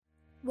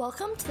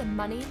Welcome to the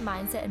Money,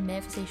 Mindset, and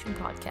Manifestation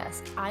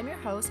Podcast. I'm your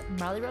host,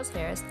 Marley Rose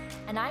Harris,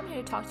 and I'm here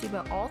to talk to you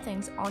about all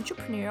things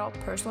entrepreneurial,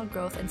 personal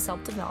growth, and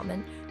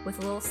self-development with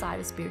a little side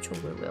of spiritual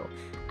woo-woo.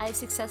 I have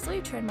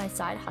successfully turned my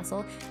side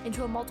hustle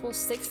into a multiple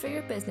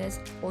six-figure business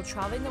while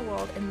traveling the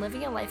world and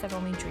living a life I've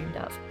only dreamed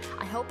of.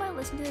 I hope by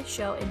listening to this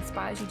show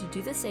inspires you to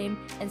do the same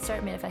and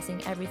start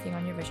manifesting everything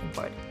on your vision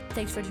board.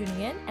 Thanks for tuning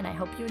in, and I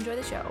hope you enjoy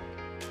the show.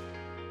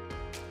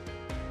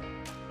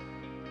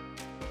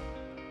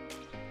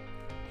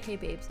 Hey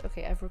babes,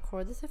 okay, I've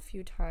recorded this a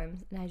few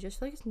times and I just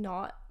feel like it's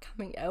not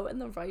coming out in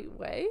the right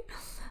way.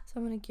 So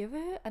I'm gonna give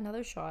it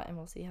another shot and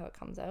we'll see how it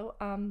comes out.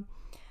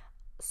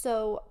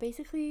 So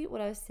basically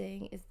what I was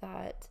saying is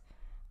that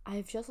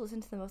I've just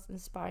listened to the most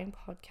inspiring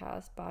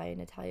podcast by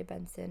Natalia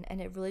Benson, and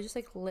it really just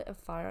like lit a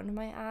fire under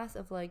my ass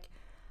of like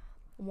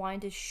wanting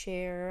to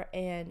share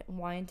and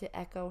wanting to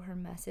echo her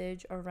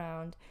message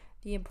around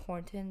the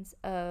importance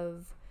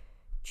of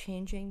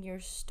changing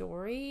your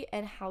story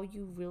and how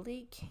you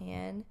really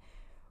can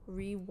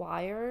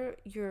rewire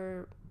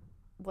your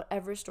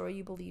whatever story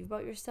you believe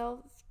about yourself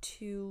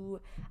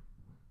to,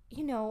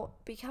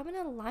 become in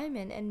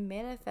alignment and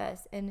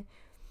manifest and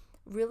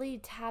really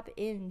tap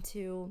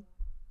into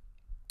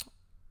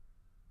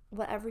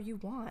whatever you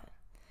want.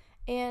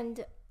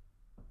 And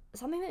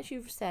something that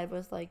she said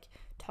was like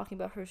talking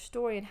about her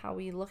story and how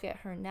we look at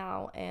her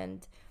now,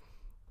 and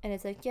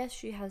it's like, yes,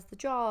 she has the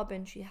job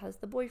and she has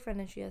the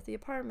boyfriend and she has the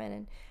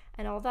apartment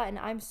and all that, and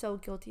I'm so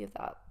guilty of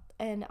that.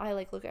 And I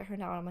like look at her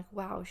now and I'm like,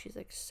 wow, she's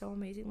like so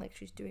amazing. Like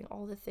she's doing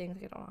all the things.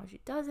 Like I don't know how she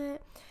does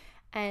it.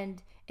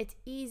 And it's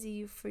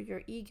easy for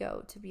your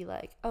ego to be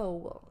like, oh,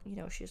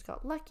 well, she just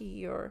got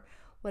lucky or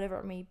whatever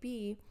it may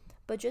be.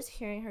 But just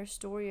hearing her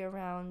story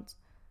around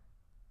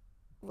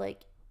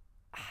like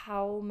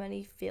how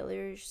many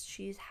failures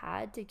she's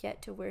had to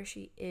get to where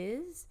she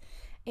is.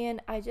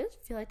 And I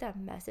just feel like that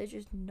message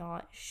is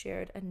not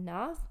shared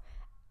enough.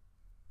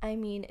 I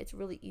mean, it's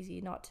really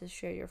easy not to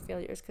share your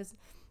failures because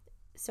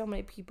so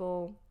many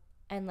people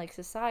and like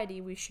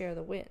society, we share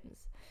the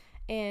wins.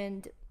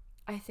 And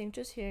I think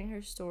just hearing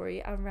her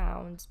story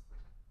around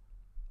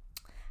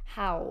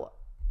how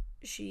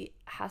she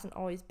hasn't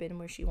always been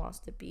where she wants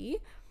to be,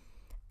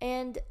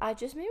 and I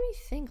just made me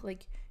think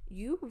like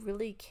you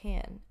really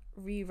can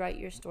rewrite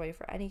your story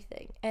for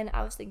anything. And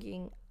I was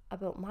thinking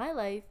about my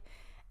life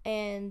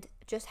and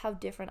just how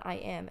different I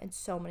am in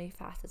so many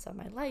facets of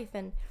my life.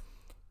 And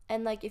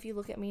like if you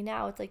look at me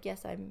now, it's like,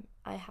 yes,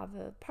 I have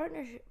a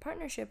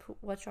partnership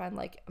which I'm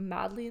like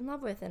madly in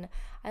love with, and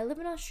I live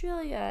in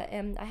Australia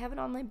and I have an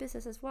online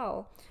business as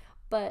well.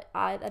 But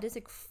that is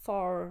like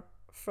far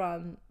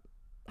from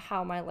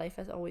how my life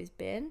has always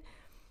been.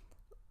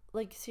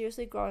 Like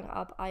seriously, growing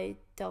up, I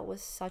dealt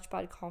with such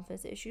bad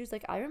confidence issues.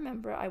 Like I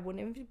remember I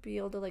wouldn't even be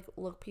able to like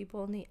look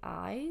people in the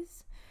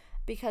eyes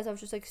because I was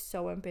just like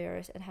so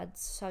embarrassed and had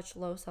such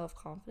low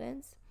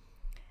self-confidence.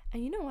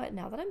 And you know what?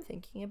 Now that I'm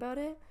thinking about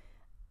it,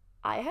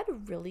 I had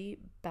really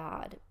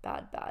bad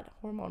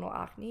hormonal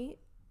acne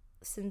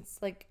since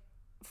like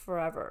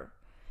forever.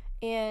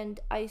 And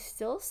I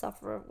still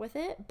suffer with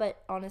it,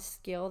 but on a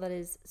scale that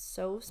is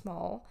so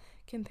small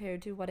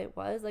compared to what it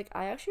was. Like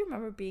I actually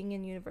remember being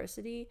in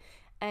university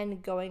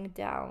and going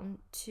down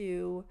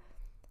to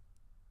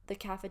the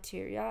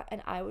cafeteria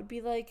and I would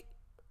be like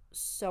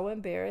so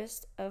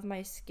embarrassed of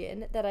my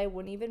skin that I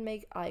wouldn't even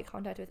make eye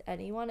contact with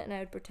anyone, and I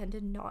would pretend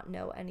to not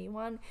know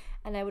anyone,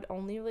 and I would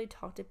only really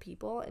talk to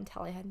people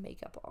until I had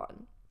makeup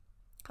on.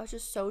 I was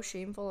just so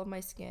shameful of my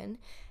skin,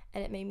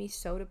 and it made me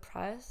so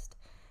depressed.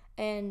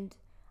 And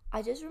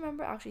I just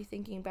remember actually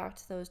thinking back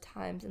to those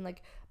times, and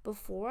like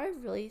before I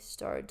really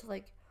started to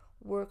like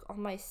work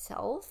on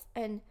myself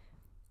and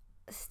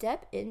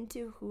step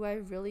into who I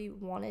really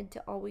wanted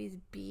to always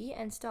be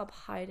and stop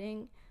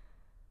hiding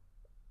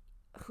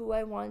who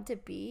I wanted to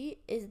be,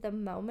 is the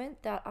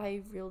moment that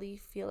I really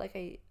feel like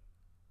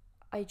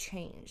I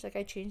changed. Like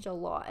I changed a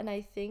lot. And I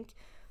think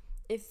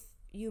if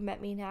you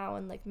met me now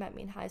and like met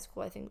me in high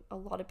school, I think a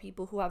lot of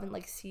people who haven't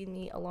like seen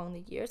me along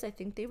the years, I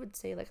think they would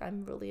say like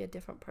I'm really a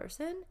different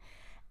person.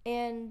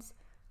 And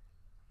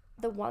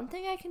the one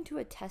thing I can do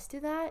attest to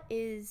that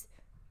is,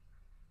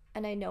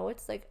 and I know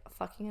it's like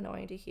fucking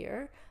annoying to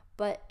hear,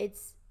 but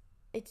it's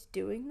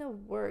doing the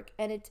work,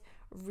 and it's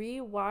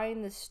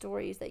rewiring the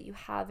stories that you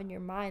have in your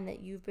mind that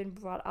you've been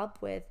brought up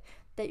with,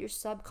 that your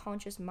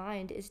subconscious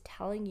mind is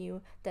telling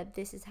you that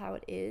this is how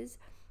it is.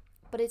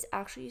 But it's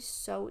actually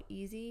so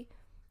easy,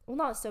 well,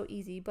 not so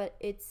easy, but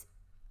it's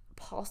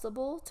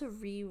possible to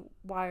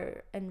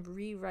rewire and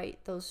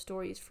rewrite those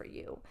stories for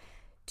you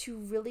to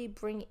really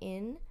bring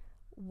in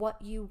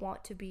what you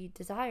want to be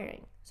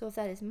desiring. So if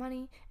that is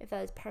money, if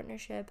that is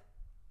partnership,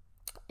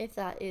 if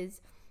that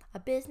is a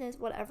business,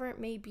 whatever it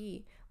may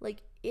be,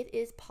 like it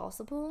is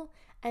possible.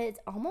 And it's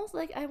almost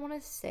like I want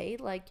to say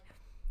like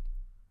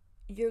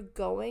you're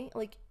going,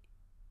 like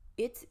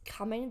it's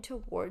coming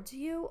towards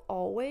you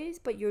always,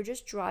 but you're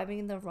just driving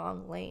in the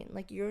wrong lane.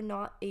 Like you're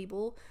not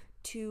able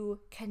to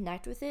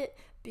connect with it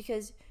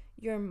because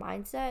your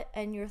mindset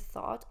and your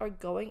thoughts are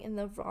going in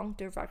the wrong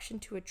direction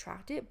to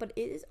attract it, but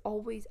it is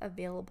always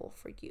available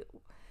for you.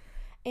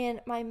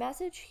 And my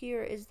message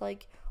here is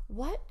like,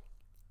 what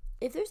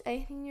if there's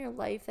anything in your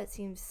life that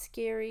seems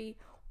scary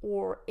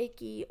or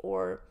icky,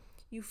 or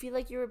you feel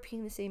like you're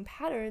repeating the same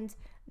patterns,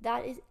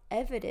 that is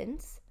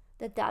evidence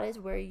that that is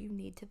where you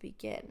need to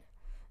begin.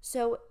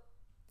 So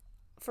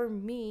for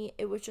me,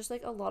 it was just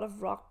like a lot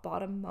of rock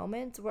bottom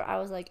moments where I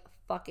was like,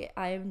 fuck it,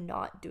 I am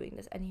not doing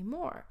this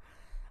anymore.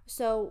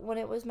 So when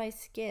it was my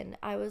skin,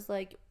 I was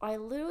like, I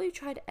literally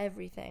tried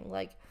everything,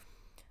 like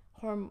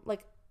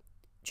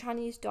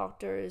Chinese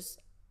doctors.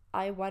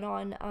 I went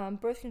on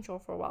birth control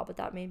for a while, but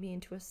that made me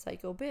into a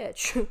psycho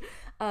bitch.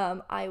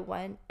 I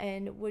went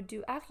and would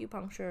do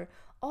acupuncture,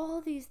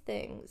 all these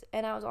things.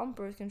 And I was on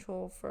birth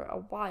control for a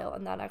while,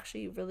 and that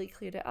actually really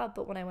cleared it up.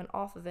 But when I went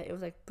off of it, it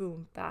was like,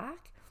 boom,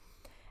 back.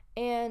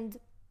 And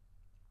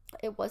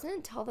it wasn't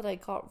until that I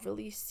got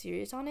really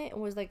serious on it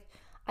and was like,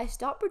 I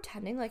stopped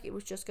pretending like it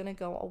was just going to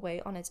go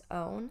away on its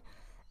own.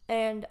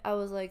 And I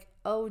was like,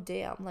 oh,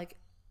 damn, like,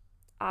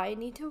 I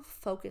need to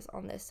focus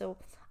on this. So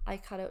I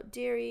cut out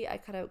dairy, I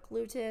cut out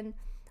gluten,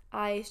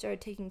 I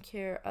started taking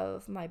care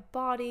of my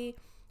body,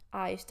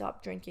 I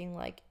stopped drinking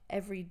like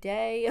every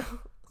day,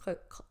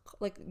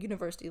 like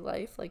university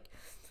life, like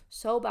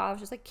so bad. I was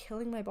just like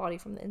killing my body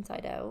from the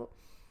inside out.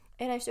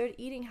 And I started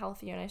eating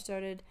healthier, and I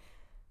started,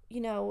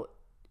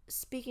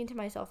 speaking to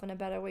myself in a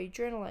better way,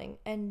 journaling.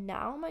 And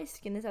now my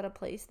skin is at a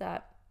place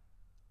that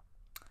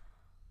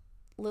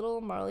little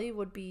Marley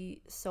would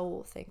be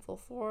so thankful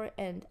for,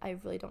 and I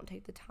really don't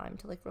take the time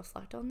to like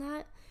reflect on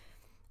that.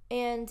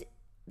 And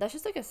that's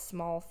just like a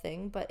small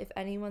thing, but if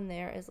anyone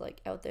there is like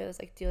out there that's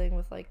like dealing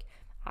with like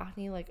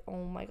acne, like,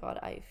 oh my god,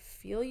 I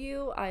feel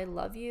you, I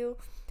love you.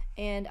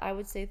 And I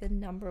would say the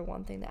number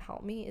one thing that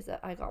helped me is that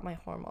I got my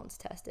hormones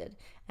tested,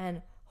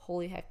 and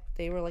holy heck,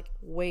 they were like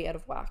way out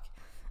of whack.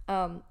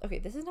 Okay,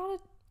 this is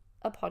not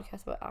a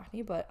podcast about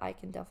acne, but I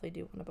can definitely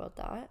do one about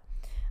that.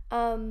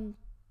 And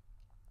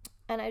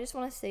I just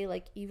want to say,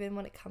 like, even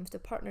when it comes to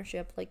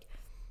partnership, like,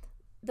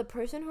 the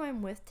person who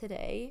I'm with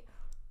today,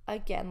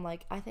 again,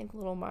 like, I think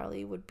little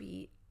Marley would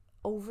be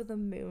over the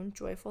moon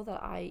joyful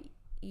that I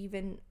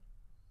even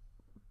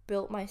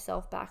built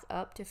myself back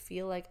up to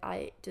feel like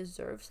I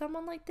deserve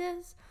someone like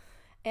this.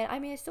 And I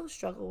mean, I still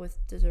struggle with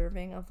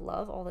deserving of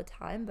love all the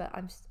time, but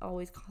I'm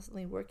always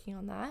constantly working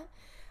on that.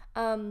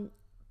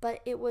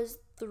 But it was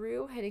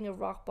through hitting a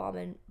rock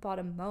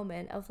bottom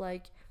moment of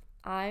like,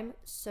 I'm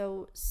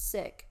so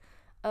sick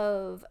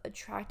of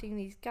attracting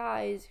these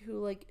guys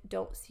who like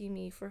don't see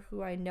me for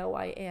who I know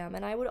I am.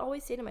 And I would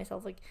always say to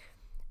myself, like,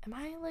 am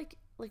I like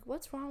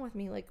what's wrong with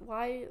me? Like,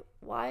 why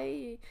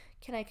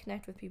can I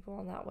connect with people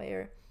in that way?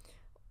 Or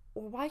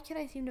why can't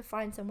I seem to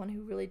find someone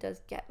who really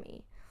does get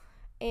me?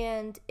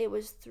 And it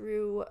was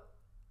through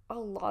a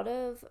lot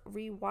of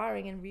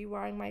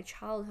rewiring my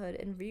childhood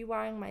and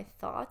rewiring my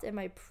thoughts and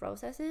my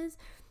processes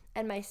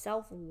and my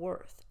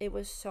self-worth. It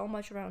was so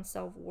much around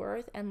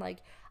self-worth, and like,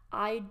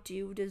 I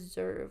do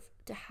deserve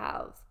to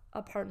have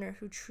a partner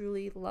who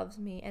truly loves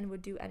me and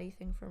would do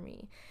anything for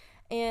me.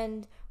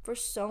 And for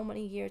so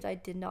many years, I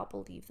did not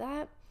believe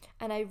that.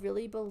 And I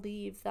really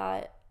believed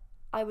that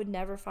I would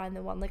never find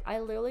the one. Like,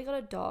 I literally got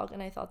a dog,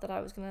 and I thought that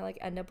I was going to like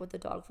end up with the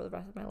dog for the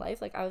rest of my life.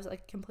 Like, I was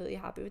like completely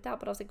happy with that,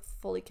 but I was like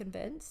fully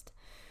convinced.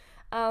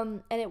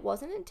 And it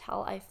wasn't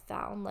until I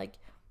found like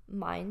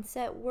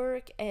mindset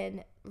work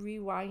and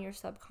rewiring your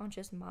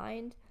subconscious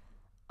mind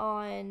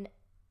on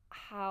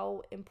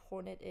how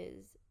important it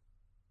is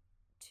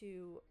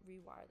to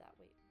rewire that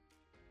way.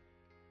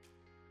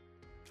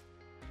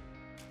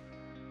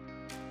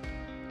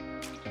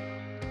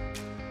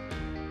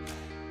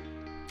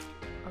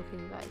 Okay,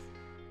 you guys,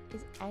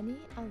 is any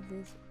of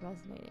this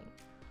resonating?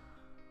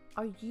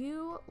 Are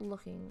you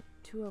looking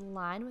to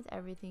align with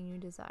everything you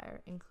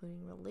desire,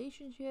 including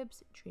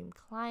relationships, dream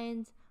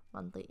clients,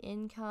 monthly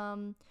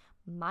income,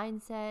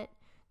 mindset?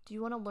 Do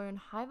you want to learn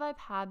high vibe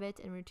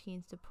habits and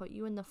routines to put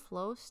you in the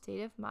flow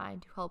state of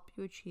mind to help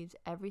you achieve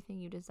everything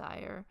you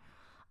desire?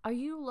 Are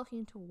you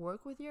looking to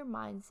work with your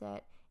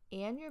mindset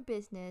and your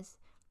business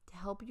to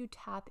help you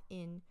tap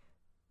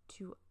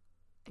into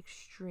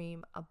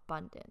extreme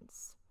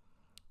abundance?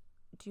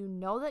 Do you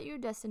know that you're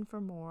destined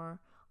for more?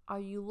 Are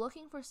you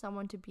looking for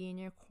someone to be in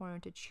your corner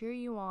to cheer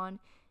you on,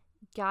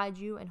 guide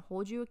you, and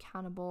hold you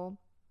accountable?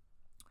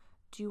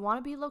 Do you want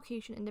to be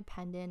location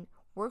independent,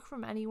 work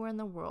from anywhere in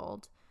the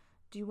world?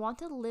 Do you want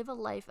to live a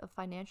life of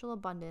financial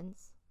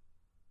abundance?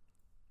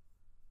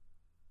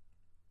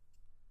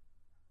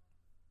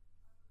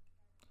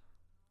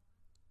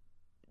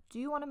 Do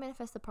you want to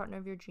manifest the partner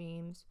of your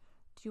dreams?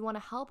 Do you want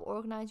to help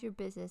organize your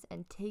business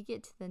and take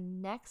it to the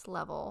next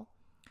level?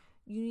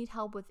 You need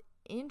help with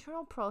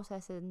internal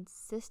processes,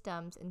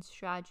 systems, and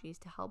strategies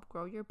to help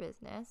grow your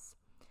business.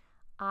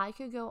 I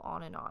could go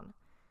on and on.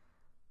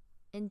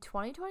 In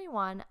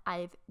 2021,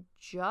 I've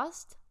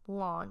just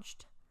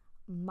launched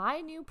my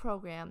new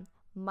program,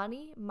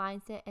 Money,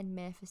 Mindset, and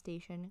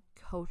Manifestation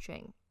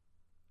Coaching.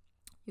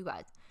 You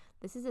guys,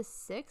 this is a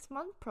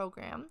 6-month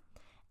program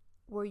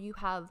where you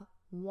have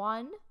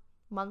 1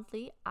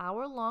 monthly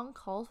hour-long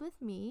calls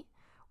with me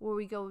where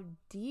we go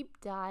deep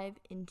dive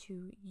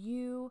into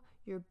you,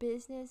 your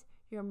business,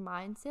 your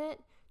mindset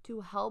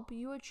to help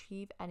you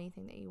achieve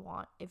anything that you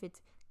want. If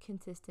it's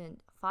consistent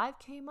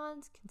 5K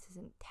months,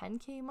 consistent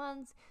 10K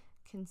months,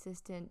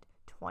 consistent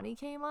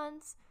 20K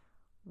months,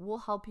 we'll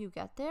help you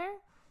get there.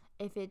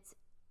 If it's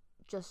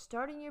just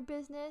starting your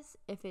business,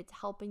 if it's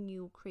helping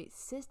you create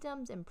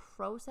systems and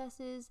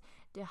processes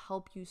to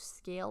help you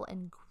scale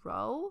and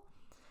grow,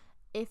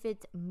 if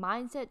it's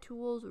mindset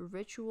tools,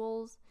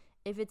 rituals,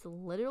 if it's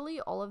literally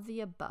all of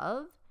the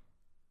above,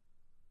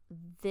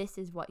 this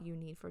is what you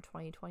need for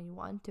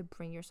 2021 to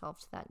bring yourself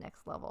to that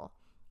next level.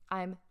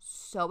 I'm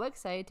so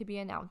excited to be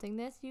announcing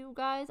this, you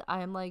guys.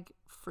 I am like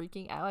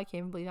freaking out. I can't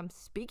even believe I'm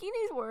speaking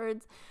these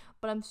words,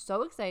 but I'm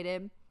so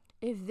excited.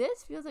 If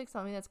this feels like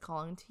something that's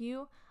calling to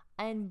you,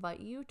 I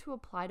invite you to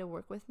apply to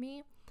work with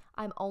me.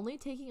 I'm only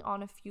taking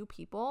on a few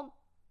people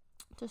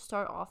to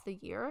start off the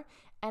year,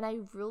 and I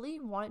really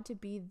want it to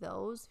be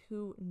those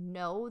who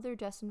know they're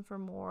destined for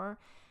more.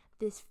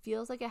 This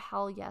feels like a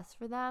hell yes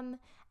for them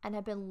and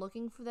have been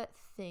looking for that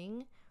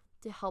thing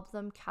to help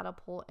them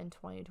catapult in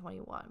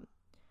 2021.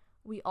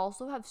 We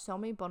also have so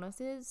many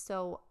bonuses.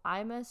 So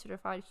I'm a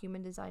certified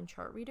human design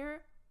chart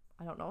reader.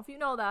 I don't know if you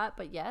know that,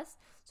 but yes.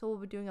 So we'll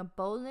be doing a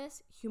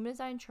bonus human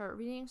design chart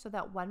reading so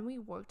that when we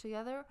work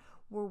together,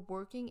 we're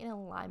working in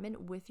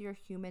alignment with your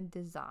human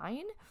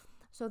design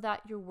so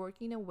that you're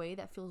working in a way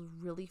that feels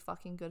really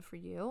fucking good for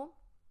you.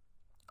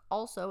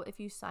 Also, if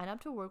you sign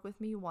up to work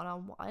with me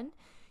one-on-one,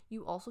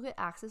 you also get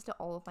access to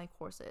all of my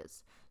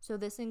courses. So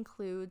this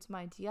includes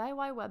my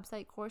DIY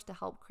website course to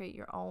help create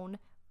your own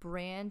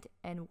brand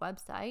and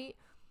website.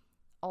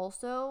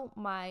 Also,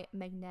 my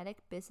magnetic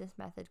business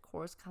method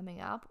course coming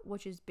up,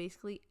 which is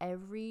basically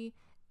every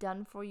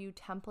done for you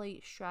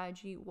template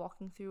strategy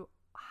walking through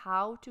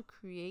how to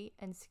create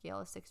and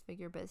scale a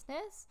 6-figure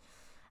business,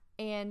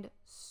 and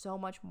so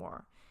much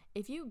more.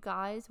 If you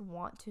guys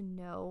want to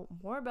know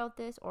more about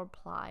this or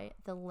apply,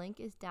 the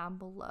link is down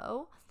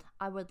below.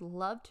 I would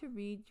love to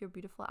read your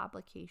beautiful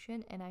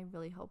application, and I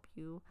really hope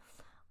you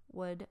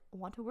would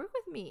want to work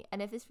with me.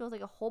 And if this feels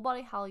like a whole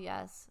body hell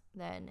yes,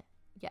 then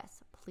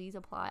yes, please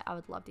apply. I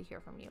would love to hear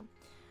from you.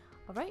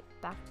 All right,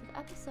 back to the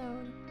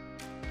episode.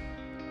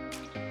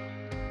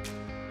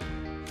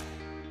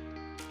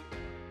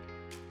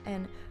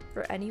 And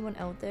for anyone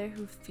out there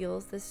who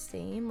feels the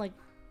same, like,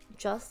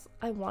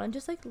 I want to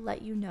just like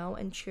let you know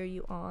and cheer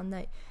you on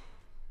that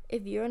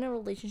if you're in a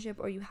relationship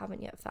or you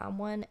haven't yet found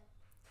one,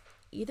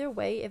 either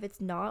way, if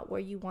it's not where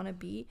you want to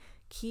be,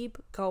 keep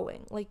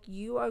going. Like,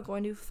 you are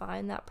going to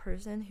find that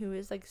person who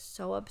is like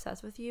so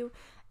obsessed with you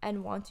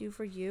and wants you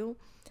for you.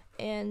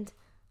 And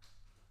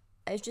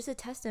it's just a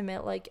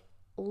testament. Like,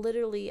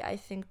 literally, I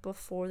think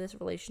before this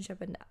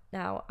relationship and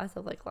now, as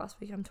of like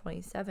last week, I'm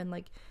 27,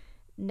 like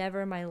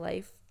never in my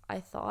life I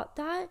thought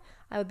that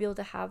I would be able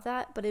to have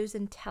that, but it was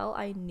until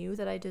I knew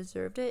that I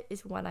deserved it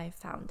is when I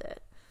found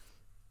it.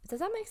 Does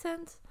that make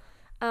sense?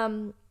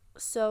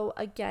 So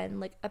again,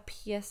 like a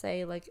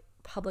PSA, like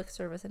public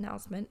service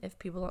announcement, if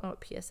people don't know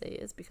what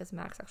PSA is, because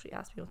Max actually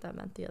asked me what that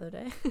meant the other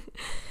day.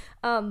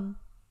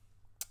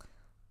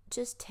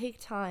 Just take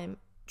time,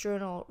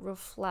 journal,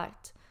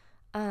 reflect,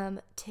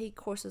 take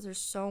courses. There's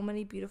so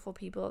many beautiful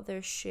people out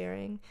there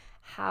sharing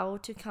how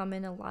to come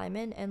in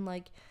alignment and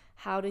like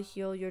how to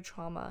heal your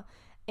trauma.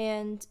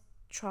 And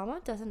trauma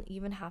doesn't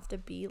even have to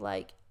be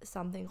like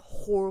something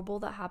horrible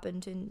that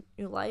happened in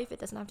your life. It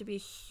doesn't have to be a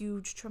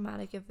huge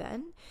traumatic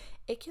event.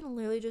 It can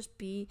literally just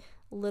be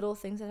little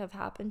things that have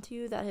happened to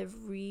you that have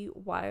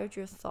rewired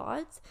your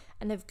thoughts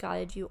and have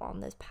guided you on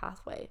this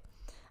pathway.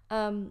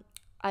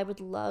 I would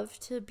love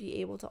to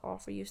be able to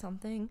offer you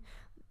something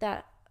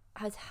that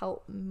has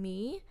helped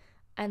me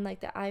and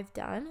like that I've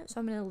done. So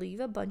I'm going to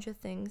leave a bunch of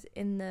things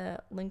in the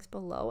links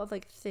below of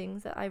like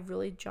things that I've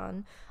really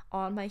done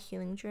on my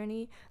healing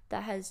journey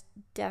that has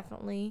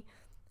definitely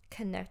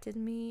connected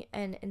me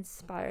and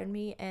inspired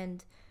me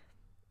and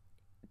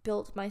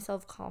built my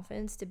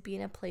self-confidence to be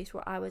in a place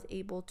where I was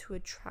able to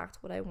attract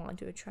what I want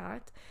to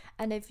attract.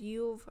 And if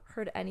you've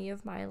heard any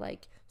of my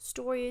like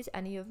stories,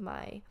 any of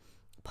my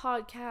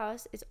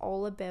podcasts, it's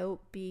all about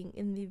being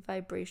in the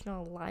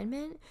vibrational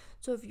alignment.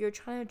 So if you're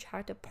trying to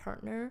attract a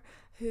partner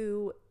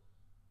who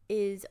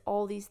is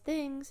all these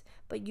things,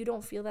 but you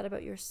don't feel that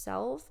about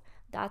yourself,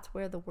 that's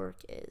where the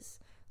work is.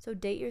 So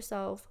date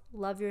yourself,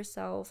 love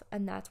yourself,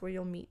 and that's where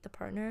you'll meet the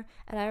partner.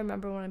 And I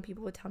remember when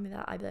people would tell me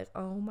that, I'd be like,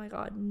 oh my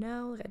God,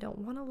 no, like I don't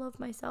want to love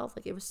myself.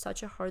 Like it was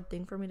such a hard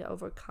thing for me to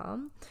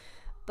overcome.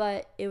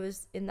 But it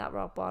was in that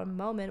rock bottom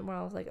moment where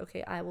I was like,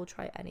 okay, I will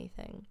try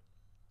anything.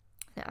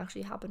 And it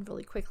actually happened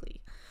really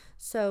quickly.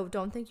 So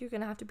don't think you're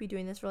going to have to be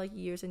doing this for like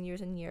years and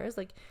years and years.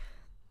 Like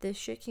this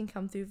shit can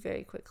come through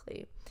very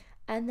quickly.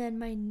 And then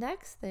my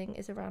next thing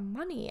is around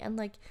money. And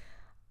like,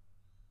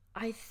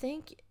 I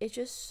think it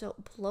just so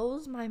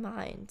blows my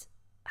mind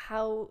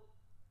how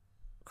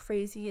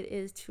crazy it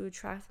is to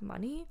attract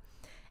money.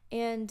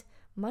 And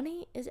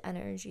money is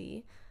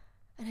energy.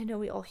 And I know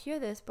we all hear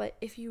this, but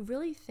if you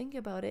really think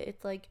about it,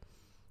 it's like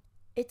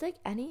it's like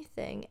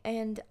anything.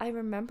 And I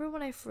remember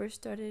when I first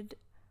started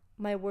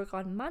my work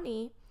on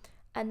money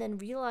and then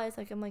realized,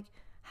 like, I'm like,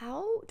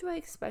 how do I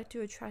expect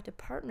to attract a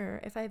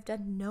partner if I've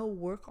done no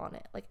work on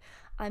it? Like,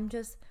 I'm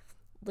just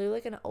literally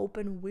like an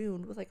open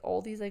wound with like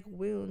all these like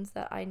wounds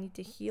that I need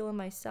to heal in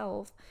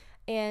myself.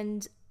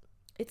 And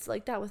it's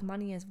like that with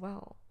money as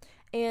well.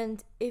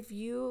 And if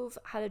you've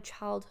had a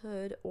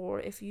childhood or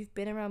if you've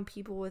been around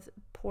people with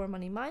poor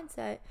money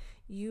mindset,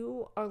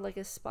 you are like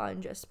a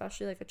sponge,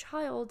 especially like a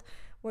child,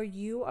 where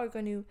you are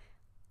going to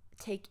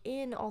take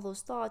in all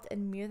those thoughts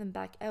and mirror them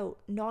back out,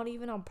 not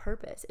even on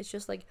purpose. It's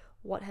just like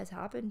what has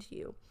happened to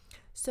you.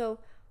 So,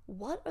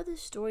 what are the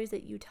stories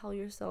that you tell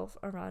yourself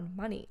around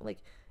money? Like,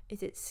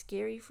 is it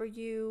scary for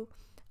you?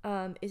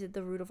 Is it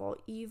the root of all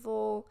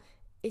evil?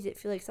 Is it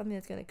feel like something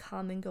that's going to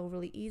come and go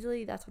really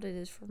easily? That's what it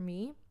is for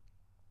me.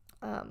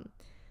 Um,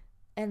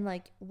 and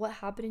like what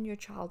happened in your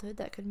childhood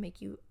that could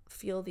make you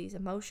feel these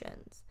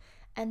emotions.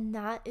 And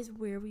that is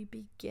where we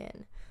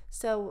begin.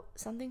 So,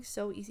 something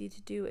so easy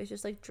to do is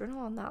just like journal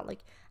on that.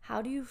 Like,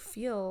 how do you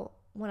feel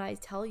when I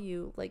tell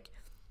you, like,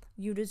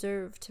 you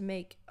deserve to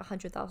make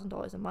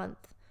 $100,000 a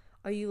month?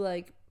 Are you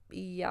like,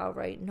 yeah,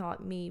 right,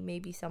 not me,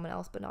 maybe someone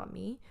else, but not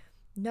me?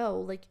 No,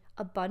 like,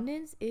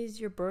 abundance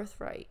is your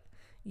birthright.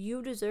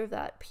 You deserve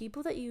that.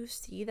 People that you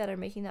see that are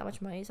making that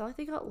much money, it's not like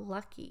they got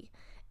lucky.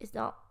 It's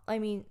not, I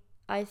mean,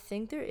 I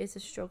think there is a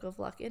stroke of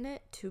luck in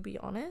it, to be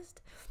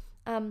honest.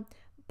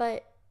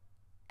 But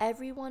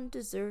everyone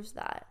deserves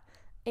that.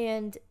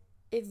 And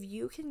if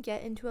you can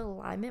get into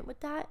alignment with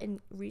that and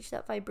reach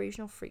that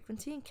vibrational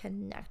frequency and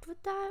connect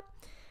with that,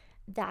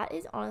 that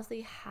is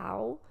honestly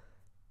how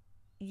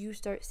you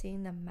start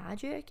seeing the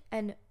magic.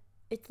 And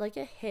it's like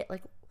a hit.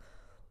 Like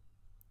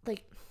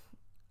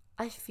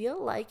I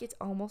feel like it's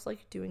almost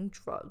like doing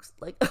drugs.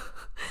 Like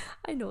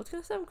I know it's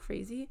gonna sound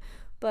crazy,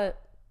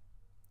 but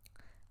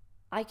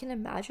I can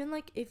imagine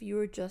like if you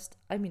were just,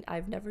 I mean,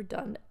 I've never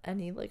done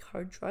any like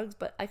hard drugs,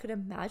 but I could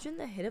imagine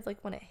the hit of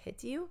like when it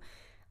hits you,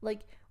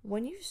 like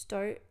when you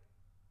start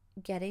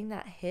getting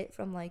that hit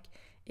from like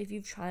if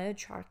you've tried to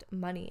attract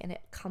money and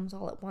it comes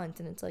all at once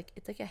and it's like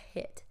a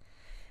hit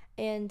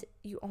and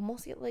you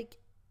almost get like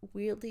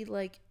weirdly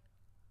like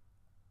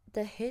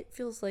the hit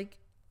feels like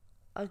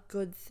a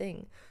good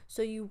thing.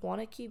 So you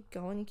want to keep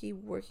going and keep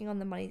working on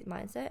the money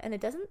mindset and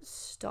it doesn't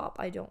stop,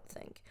 I don't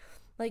think.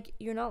 Like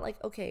you're not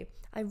like, okay,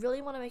 I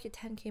really want to make a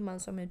 10K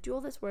month, so I'm going to do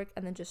all this work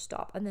and then just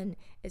stop and then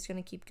it's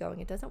going to keep going.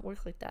 It doesn't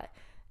work like that.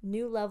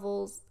 New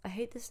levels, I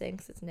hate this saying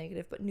because it's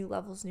negative, but new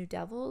levels, new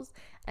devils.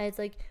 And it's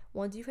like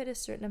once you've hit a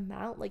certain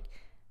amount, like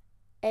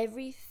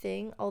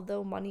everything,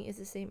 although money is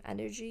the same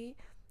energy,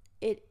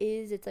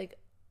 it's like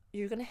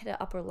you're gonna hit an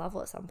upper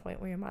level at some point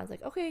where your mind's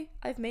like, okay,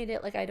 I've made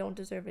it, like I don't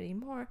deserve it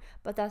anymore.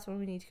 But that's when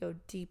we need to go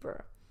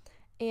deeper.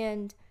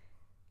 And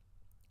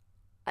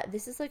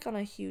this is like on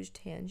a huge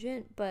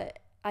tangent, but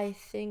I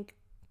think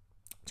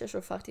just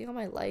reflecting on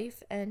my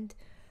life and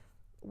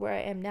where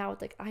I am now,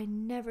 it's like I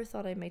never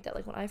thought I'd make that.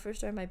 Like when I first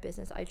started my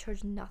business, I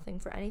charged nothing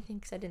for anything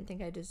because I didn't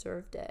think I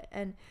deserved it,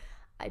 and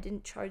I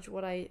didn't charge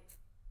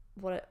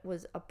what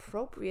was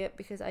appropriate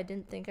because I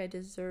didn't think I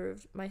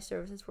deserved my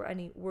services were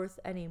worth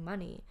any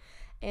money.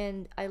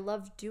 And I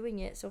loved doing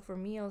it. So for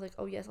me, I was like,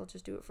 oh yes, I'll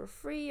just do it for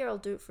free or I'll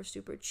do it for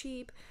super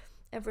cheap.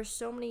 And for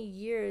so many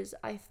years,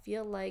 I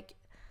feel like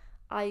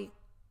I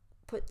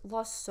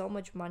lost so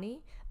much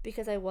money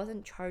because I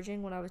wasn't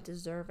charging what I was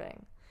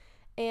deserving.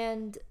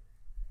 And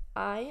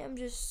I am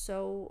just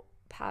so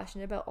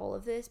passionate about all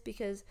of this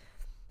because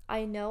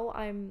I know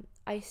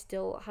I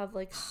still have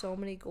like so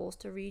many goals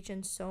to reach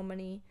and so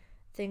many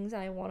things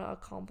I want to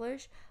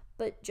accomplish.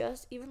 But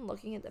just even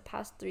looking at the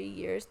past 3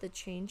 years, the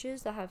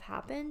changes that have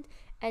happened,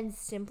 and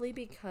simply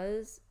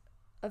because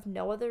of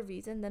no other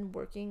reason than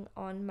working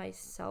on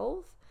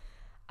myself,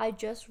 I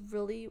just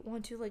really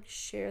want to like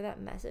share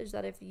that message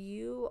that if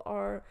you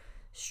are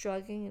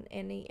struggling in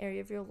any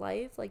area of your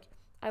life, like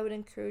I would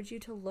encourage you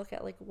to look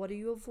at like what are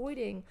you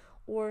avoiding,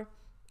 or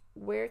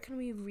where can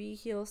we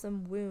re-heal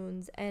some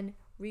wounds and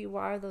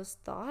rewire those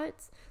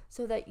thoughts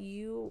so that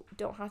you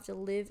don't have to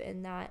live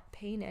in that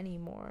pain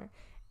anymore.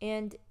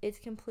 And it's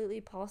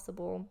completely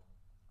possible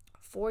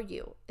for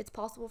you. It's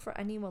possible for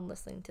anyone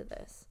listening to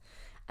this.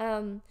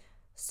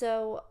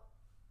 So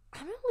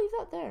I'm gonna leave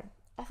that there.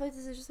 I feel like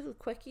this is just a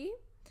quickie,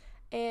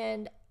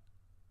 and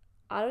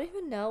I don't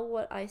even know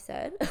what I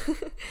said,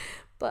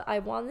 but I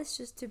want this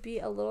just to be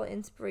a little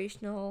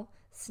inspirational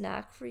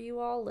snack for you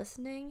all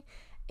listening.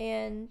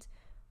 And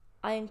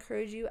I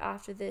encourage you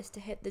after this to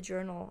hit the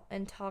journal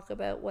and talk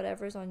about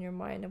whatever's on your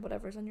mind and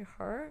whatever's on your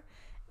heart,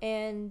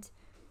 and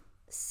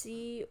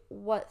see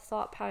what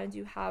thought patterns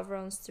you have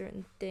around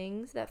certain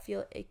things that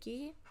feel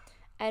icky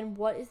and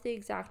what is the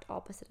exact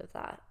opposite of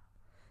that.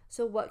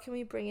 So what can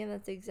we bring in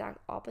that's the exact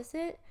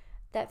opposite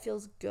that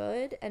feels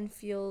good and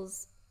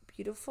feels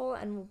beautiful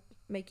and will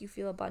make you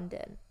feel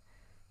abundant.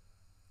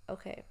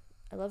 Okay,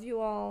 I love you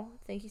all.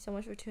 Thank you so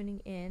much for tuning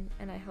in,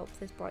 and I hope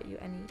this brought you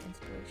any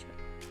inspiration.